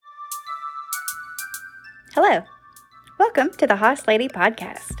Hello. Welcome to the Hoss Lady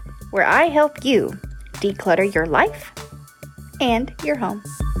Podcast, where I help you declutter your life and your home.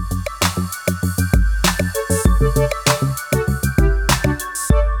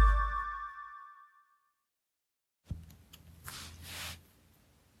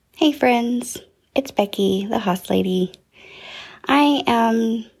 Hey friends, it's Becky, the Hoss Lady. I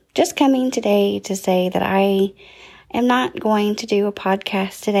am just coming today to say that I am not going to do a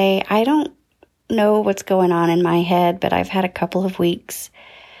podcast today. I don't know what's going on in my head, but I've had a couple of weeks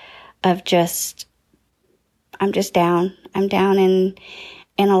of I'm just down. I'm down in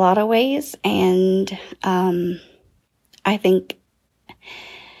a lot of ways, and I think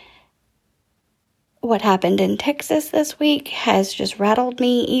what happened in Texas this week has just rattled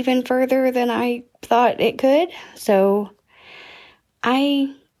me even further than I thought it could. So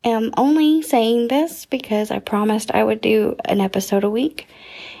I am only saying this because I promised I would do an episode a week,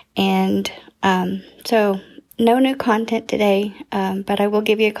 and so no new content today, but I will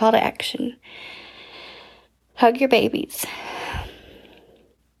give you a call to action. Hug your babies.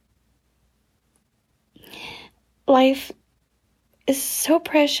 Life is so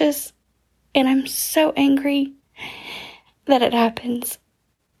precious, and I'm so angry that it happens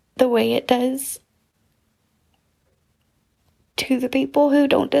the way it does to the people who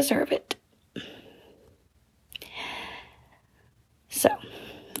don't deserve it. So,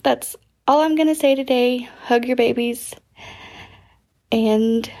 that's all I'm going to say today. Hug your babies.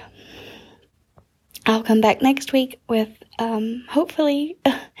 And I'll come back next week with, hopefully,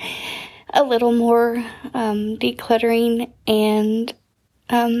 a little more decluttering, and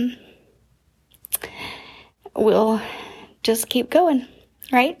we'll just keep going,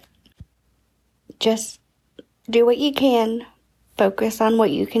 right? Just do what you can. Focus on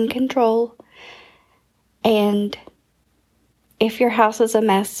what you can control. And if your house is a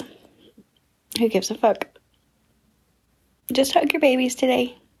mess, who gives a fuck? Just hug your babies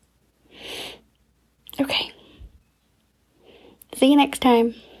today. Okay. See you next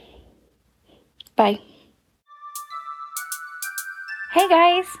time. Bye. Hey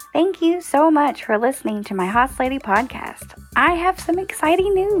guys, thank you so much for listening to my Hoss Lady podcast. I have some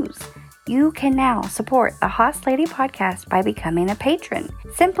exciting news. You can now support the Hoss Lady podcast by becoming a patron.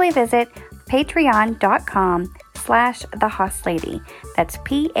 Simply visit patreon.com/thehosslady. That's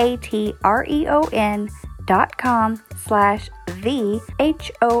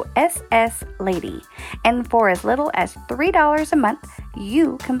patreon.com/thehosslady. And for as little as $3 a month,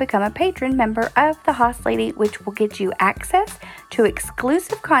 you can become a patron member of the Hoss Lady, which will get you access to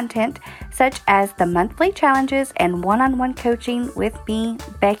exclusive content such as the monthly challenges and one-on-one coaching with me,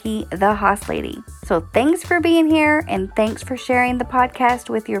 Becky, the Hoss Lady. So thanks for being here, and thanks for sharing the podcast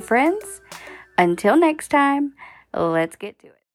with your friends. Until next time, let's get to it.